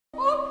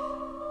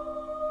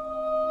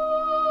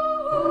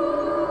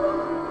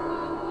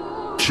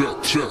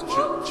check.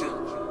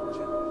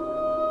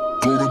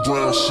 Golden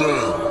Brown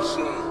sound.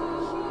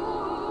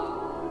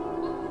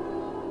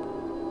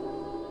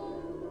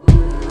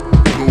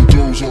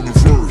 NoDoz on the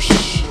verse.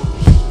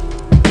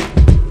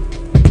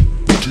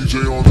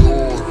 DJ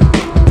on&ON.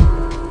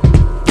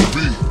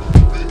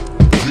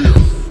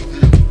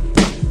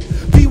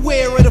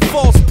 Beware of the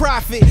false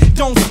prophet.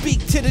 Don't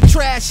speak to the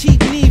trash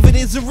heap, neither.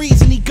 There's a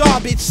reason he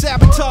garbage.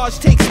 Sabotage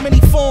takes many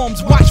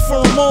forms. Watch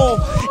for them all.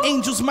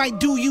 Angels might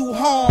do you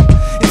harm,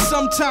 and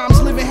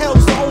sometimes living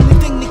hell's the only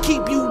thing to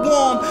keep you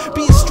warm.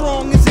 Be as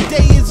strong as the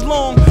day is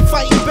long.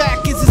 Fighting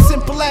back is as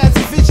simple as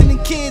envisioning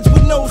kids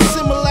with no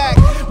Similac.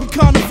 We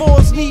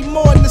carnivores need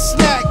more than a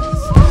snack.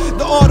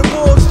 The art of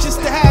war is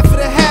just a half of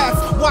the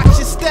half. Watch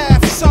your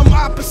staff, some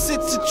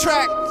opposites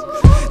attract.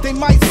 They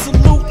might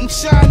salute and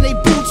shine their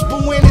boots,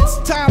 but when it's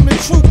time to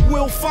troop,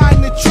 we'll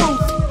find the truth.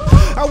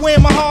 I wear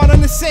my heart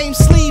on the same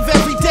sleeve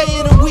every day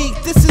of the week.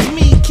 This is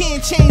me,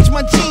 can't change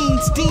my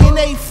genes.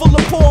 DNA full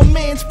of poor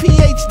man's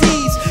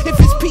PhDs. If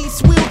it's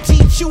peace, we'll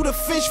teach you to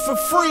fish for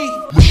free.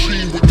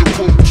 Machine with the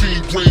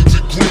protein, grains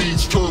and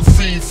greens. Turn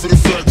fiend for the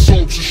fat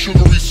salts and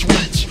sugary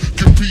sweets.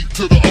 Compete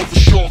to the other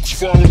sharks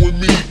following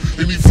me,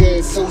 and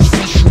evolve first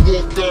fish who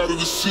walked out of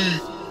the sea.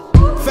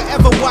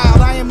 Forever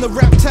wild, I am the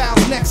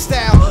reptile's next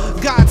style.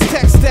 God's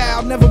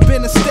textile, never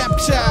been a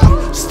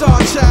stepchild. Star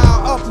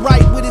child,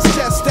 upright with his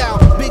chest out.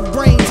 Big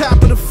brain,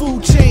 top of the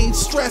food chain,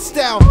 stressed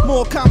out.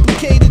 More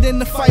complicated than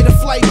the fight or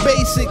flight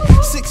basic.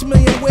 6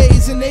 million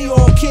ways and they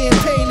all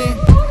campaigning.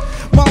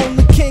 My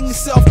only king is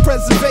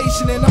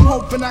self-preservation, and I'm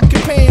hoping I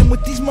can pay him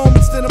with these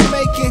moments that I'm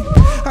making.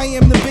 I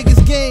am the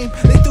biggest game.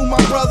 They threw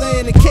my brother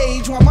in a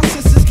cage while my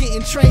sister's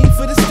getting trained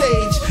for the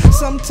stage.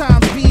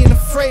 Sometimes being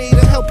afraid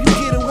will help you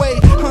get away.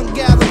 Hunt,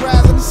 gather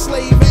rather than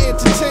slave and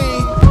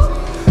entertain.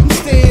 I'm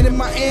staying in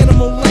my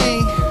animal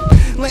lane,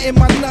 letting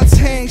my nuts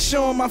hang,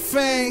 showing my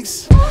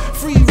fangs.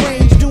 Free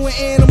range, doing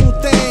animal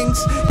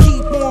things.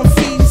 Keep on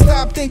feeding,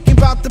 stop thinking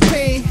about the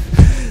pain.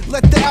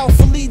 Let the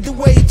alpha lead the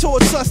way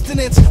towards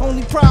sustenance.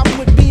 Only problem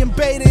with being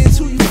beta is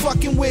who you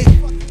fucking with.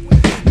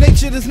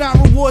 Nature does not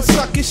reward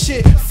sucker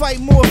shit. Fight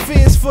more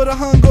fears for the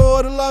hunger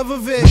or the love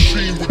of it.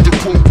 Machine with the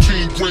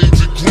protein, grains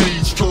and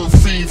greens. Turn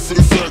fiend for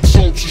the fat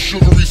salts and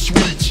sugary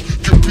sweets.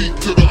 Compete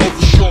to the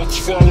other sharks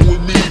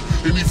following me,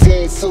 and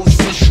evolve first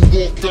fish who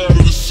walked out of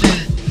the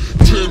sea.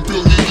 10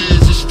 billion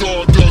years of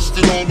stardust,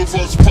 and all of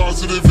us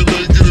positive and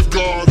negative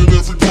God in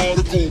every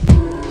particle.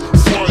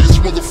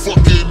 Flyest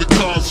motherfucker in the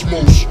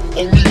cosmos.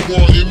 Only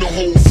one in the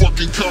whole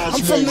fucking cosmos.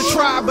 I'm from the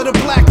tribe of the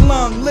black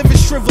lung, living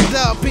shriveled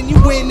up, and you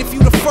win if you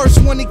the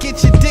first one to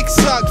get your dick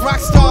sucked. Rock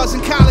stars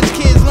and college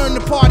kids learn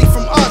to party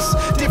from us.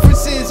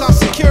 Difference is our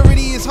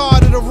security is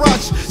harder to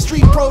rush.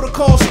 Street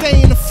protocols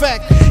stay in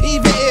effect.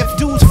 Even if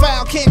dudes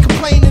foul, can't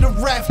complain to the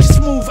ref.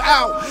 Just move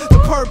out. The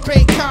perp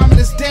ain't calming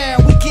us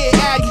down. We get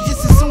aggy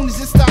just as soon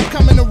as it stop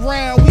coming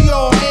around. We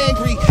all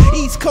angry.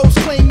 East Coast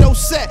claim no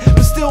set,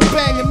 but still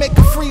banging. Make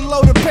a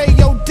freeload to pay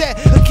your debt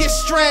or get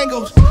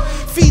strangled.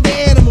 Feed the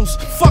animals,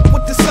 fuck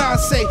what the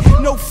signs say.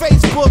 No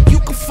Facebook, you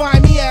can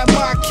find me at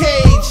my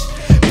cage.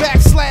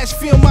 /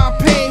 feel my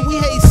pain. We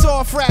hate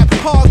soft rap,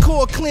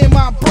 hardcore clear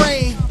my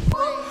brain.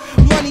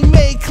 Money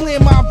made clear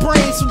my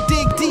brain, so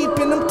dig deep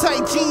in them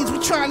tight jeans, we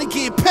trying to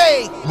get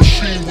paid.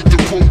 Machine with the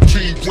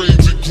protein,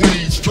 grains and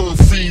greens. Turn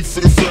fiend for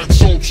the fat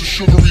salts and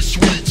sugary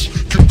sweets.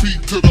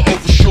 Compete to the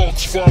other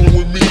sharks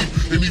following me,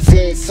 and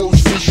evolve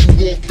first fish who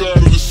walked out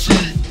of the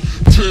sea.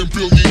 10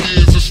 billion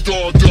years of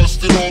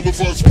stardust, and all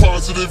of us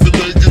positive and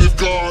negative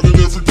God in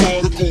every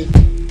particle.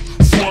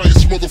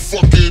 Flyest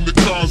motherfucker in the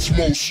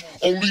cosmos.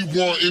 Only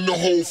one in the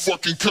whole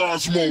fucking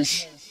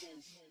cosmos.